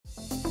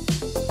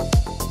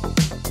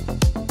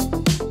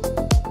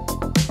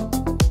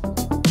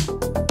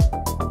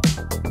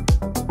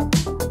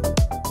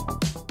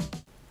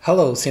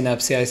Hello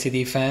Synapse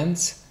CI/CD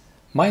fans,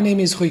 my name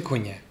is Rui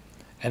Cunha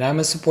and I'm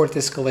a support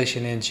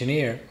escalation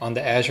engineer on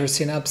the Azure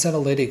Synapse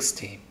Analytics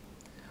team.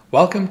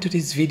 Welcome to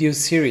this video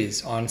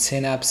series on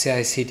Synapse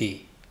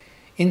CI/CD.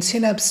 In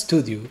Synapse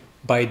Studio,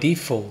 by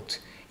default,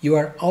 you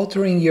are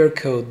authoring your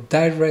code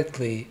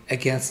directly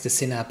against the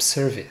Synapse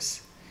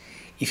service.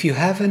 If you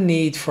have a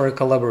need for a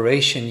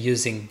collaboration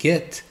using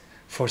Git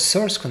for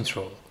source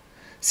control,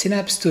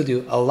 Synapse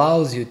Studio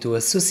allows you to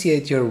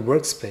associate your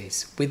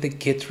workspace with the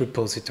Git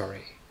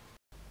repository.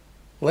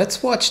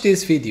 Let's watch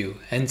this video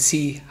and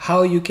see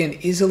how you can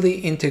easily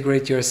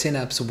integrate your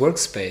Synapse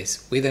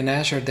workspace with an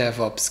Azure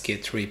DevOps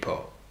Git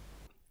repo.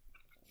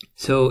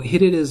 So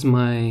here it is,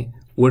 my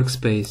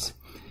workspace.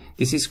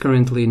 This is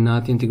currently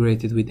not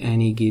integrated with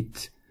any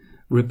Git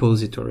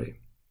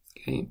repository.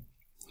 Okay.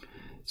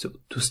 So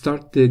to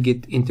start the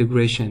Git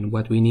integration,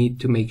 what we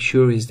need to make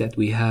sure is that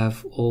we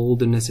have all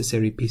the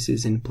necessary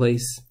pieces in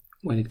place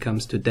when it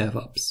comes to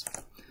DevOps.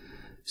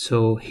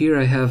 So here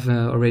I have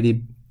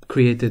already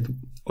created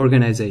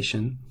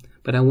organization,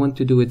 but I want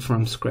to do it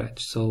from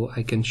scratch, so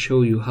I can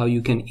show you how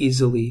you can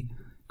easily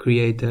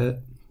create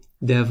a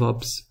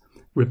DevOps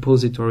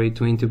repository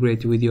to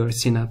integrate with your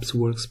Synapse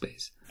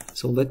workspace.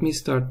 So let me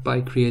start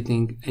by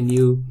creating a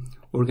new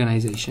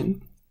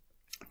organization.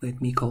 Let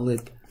me call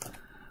it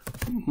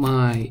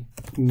my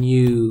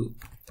new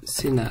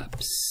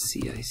Synapse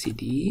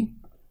CI/CD.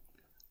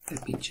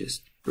 Let me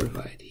just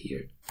provide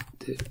here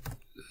the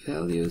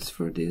values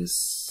for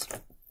this.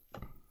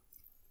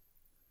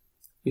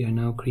 We are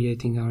now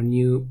creating our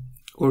new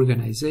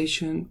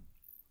organization.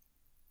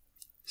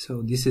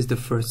 So this is the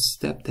first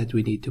step that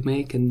we need to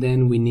make, and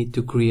then we need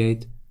to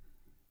create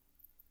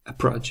a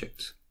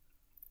project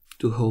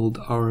to hold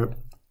our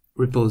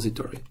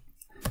repository.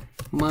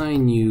 My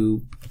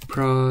new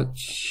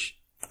project.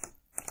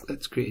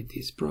 Let's create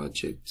this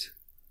project.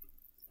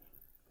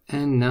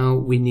 And now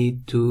we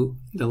need to,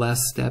 the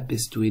last step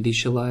is to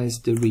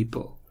initialize the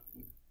repo.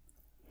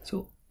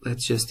 So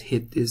let's just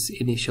hit this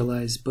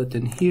initialize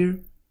button here.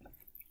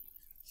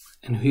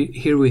 And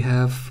here we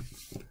have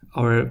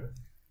our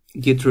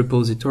Git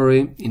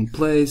repository in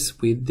place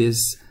with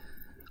this,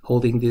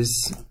 holding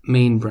this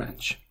main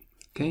branch.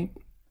 Okay.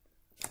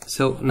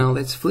 So now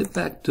let's flip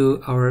back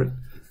to our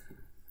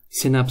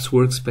Synapse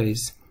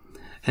workspace.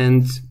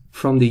 And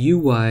from the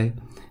UI,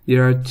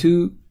 there are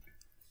two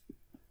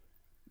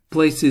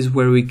places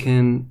where we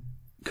can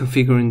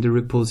configure in the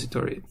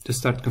repository, to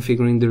start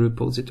configuring the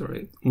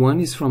repository. One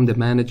is from the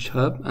Manage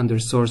Hub under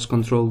Source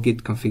Control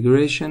Git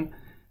Configuration.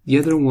 The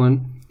other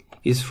one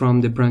is from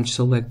the branch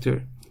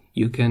selector.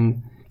 You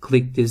can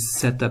click this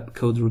Setup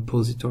Code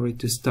Repository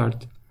to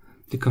start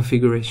the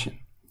configuration.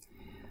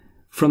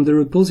 From the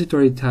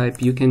repository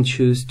type, you can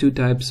choose two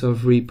types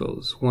of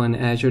repos. One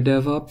Azure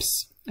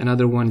DevOps,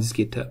 another one is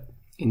GitHub.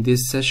 In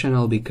this session,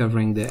 I'll be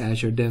covering the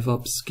Azure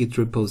DevOps Git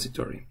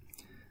repository.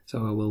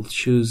 So I will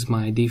choose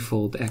my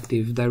default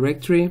Active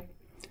Directory.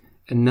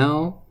 And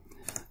now,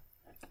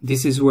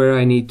 this is where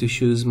I need to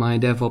choose my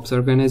DevOps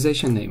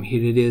organization name.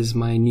 Here it is,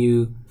 my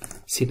new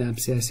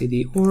Synapse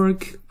CI/CD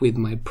org with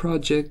my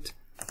project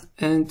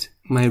and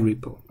my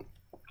repo.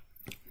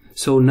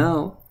 So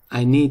now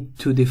I need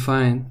to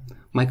define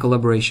my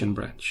collaboration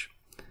branch.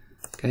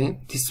 Okay,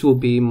 this will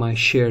be my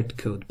shared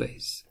code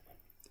base.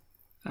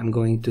 I'm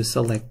going to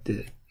select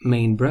the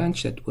main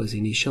branch that was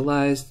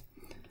initialized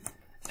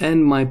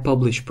and my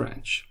publish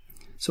branch.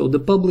 So the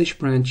publish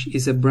branch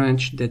is a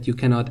branch that you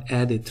cannot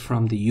edit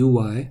from the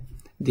UI.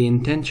 The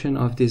intention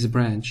of this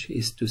branch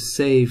is to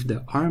save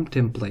the ARM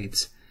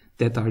templates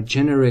that are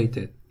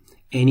generated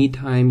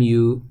anytime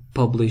you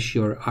publish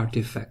your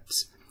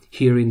artifacts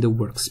here in the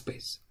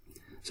workspace.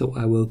 So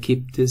I will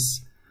keep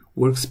this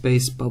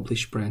workspace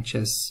publish branch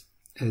as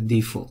a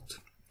default.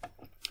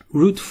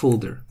 Root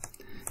folder.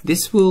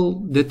 This will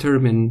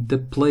determine the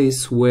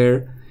place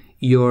where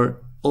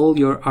all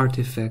your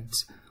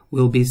artifacts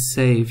will be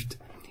saved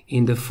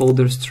in the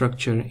folder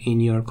structure in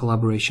your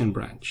collaboration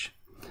branch.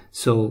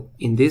 So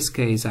in this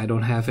case, I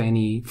don't have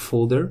any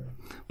folder,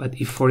 but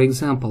if, for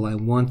example, I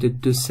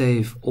wanted to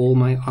save all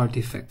my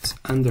artifacts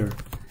under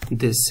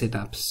this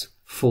Synapse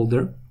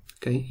folder,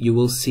 okay, you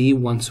will see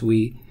once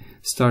we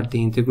start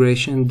the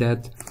integration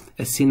that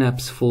a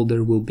Synapse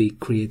folder will be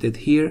created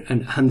here,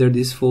 and under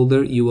this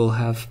folder you will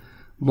have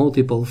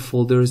multiple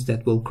folders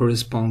that will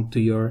correspond to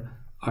your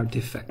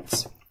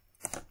artifacts.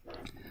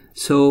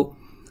 So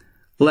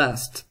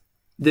last,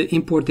 the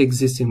import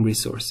existing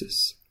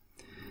resources.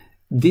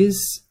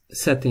 This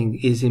setting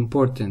is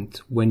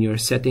important when you're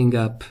setting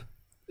up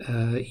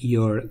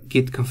your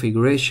Git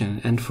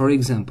configuration, and for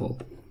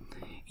example,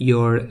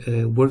 your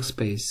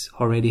workspace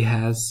already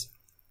has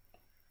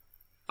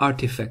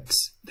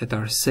artifacts that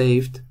are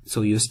saved,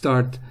 so you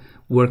start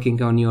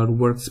working on your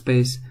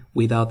workspace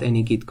without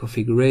any Git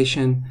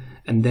configuration,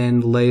 and then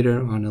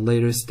later, on a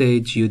later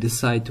stage, you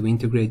decide to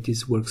integrate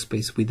this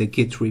workspace with a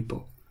Git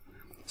repo.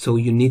 So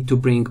you need to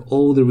bring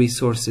all the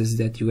resources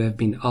that you have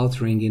been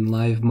authoring in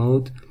live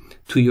mode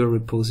to your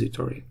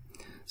repository.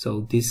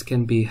 So this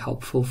can be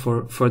helpful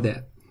for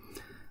that.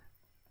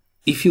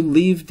 if you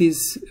leave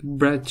this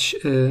branch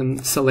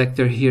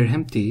selector here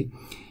empty,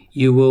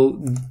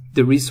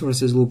 the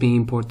resources will be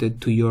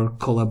imported to your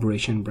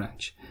collaboration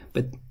branch.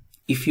 But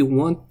if you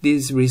want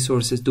these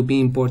resources to be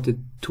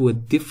imported to a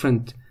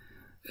different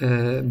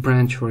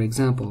branch, for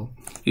example,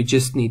 you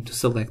just need to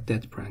select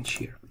that branch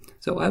here.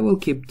 So I will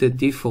keep the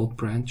default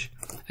branch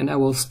and I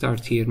will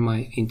start here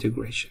my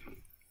integration.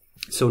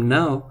 So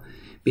now,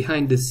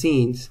 behind the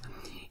scenes,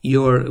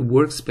 your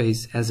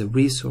workspace as a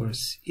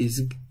resource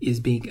is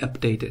being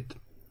updated.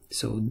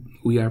 So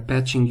we are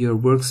patching your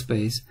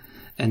workspace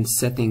and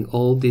setting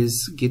all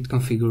these Git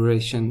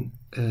configuration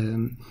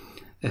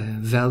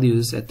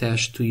values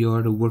attached to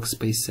your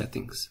workspace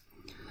settings.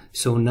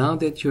 So now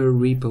that your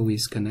repo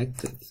is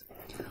connected,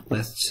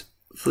 let's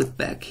flip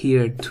back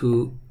here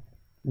to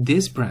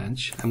this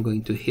branch. I'm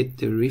going to hit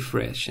the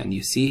refresh, and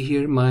you see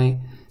here my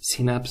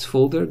Synapse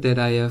folder that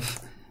I have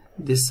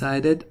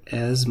decided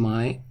as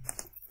my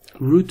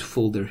root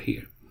folder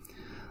here.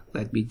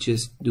 Let me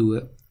just do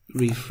a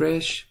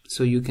refresh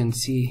so you can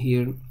see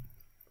here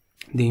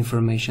the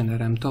information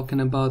that I'm talking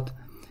about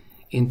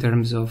in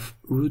terms of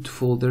root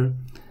folder.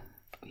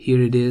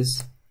 Here it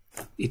is.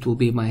 It will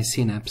be my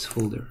Synapse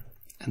folder,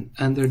 and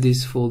under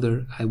this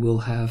folder I will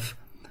have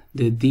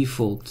the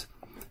default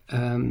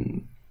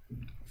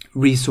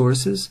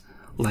resources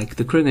like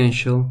the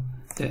credential,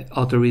 the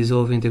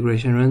auto-resolve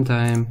integration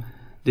runtime,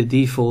 the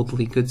default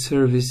linked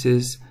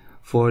services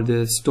for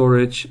the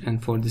storage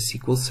and for the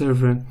SQL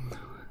Server.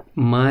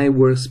 My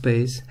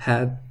workspace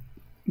had,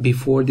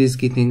 before this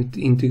Git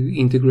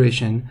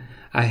integration,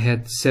 I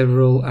had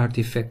several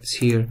artifacts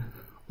here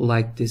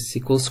like this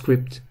SQL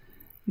script,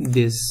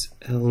 this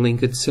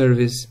linked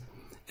service,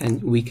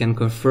 and we can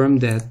confirm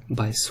that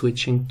by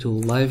switching to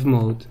live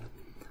mode.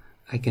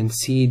 I can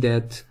see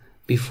that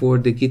before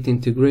the Git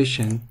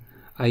integration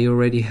I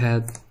already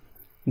had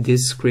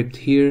this script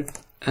here,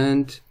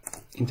 and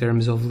in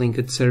terms of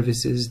linked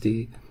services,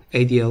 the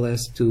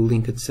ADLS to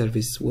linked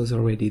service was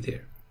already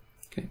there.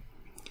 Okay,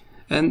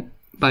 and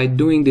by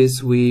doing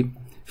this we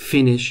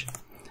finish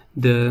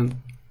the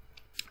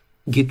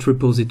Git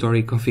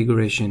repository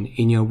configuration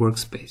in your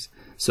workspace.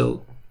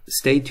 So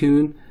stay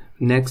tuned.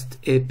 Next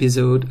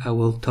episode I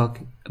will talk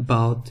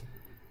about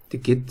the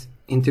Git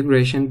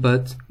integration,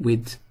 but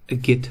with a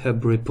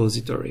GitHub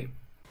repository.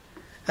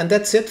 And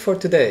that's it for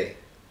today.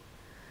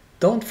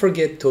 Don't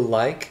forget to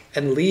like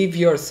and leave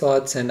your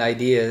thoughts and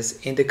ideas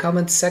in the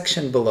comments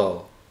section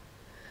below.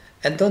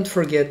 And don't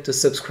forget to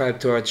subscribe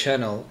to our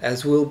channel,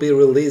 as we'll be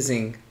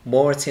releasing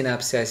more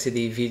Synapse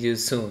CI/CD videos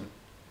soon.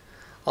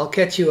 I'll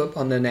catch you up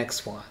on the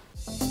next one.